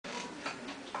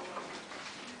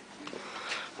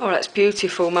Oh, that's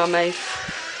beautiful, Mummy.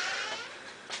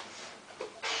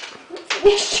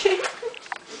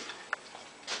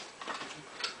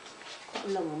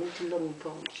 Long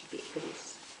branch bit for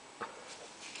this.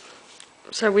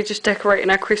 So we're just decorating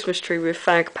our Christmas tree with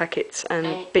fag packets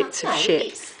and bits of shit.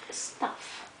 It's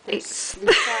stuff. It's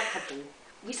recyclable.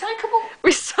 Recyclable?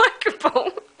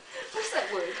 Recyclable? What's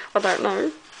that word? I don't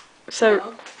know. So,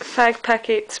 fag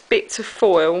packets, bits of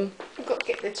foil. I've got to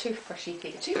get the toothbrushy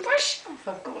thing. Toothbrush? Oh,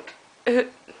 for God.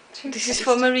 This is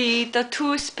for Marie, the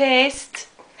toothpaste.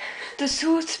 The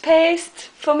toothpaste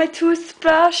for my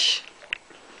toothbrush.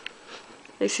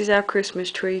 This is our Christmas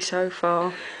tree so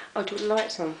far. Oh, do the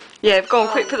lights on? Yeah, go on,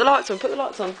 quick, put the lights on, put the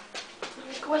lights on.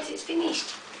 Wait till it's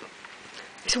finished.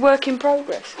 It's a work in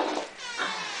progress.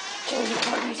 Joel, you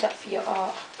can't use that for your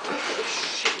art.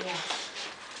 Shit, yeah.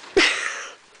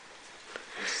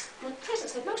 The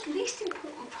present's the most least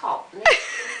important part.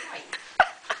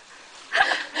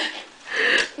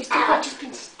 It's I've just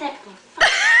been stabbed in the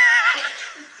face.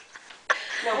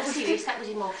 No, I'm serious, that was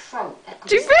in my throat.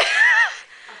 Do you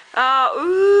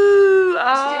ooh,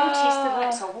 Still taste the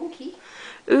lights are wonky.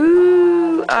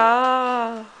 Ooh,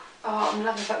 Oh, I'm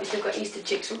loving the fact we still got Easter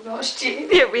chicks from last year.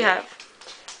 Yeah, we have.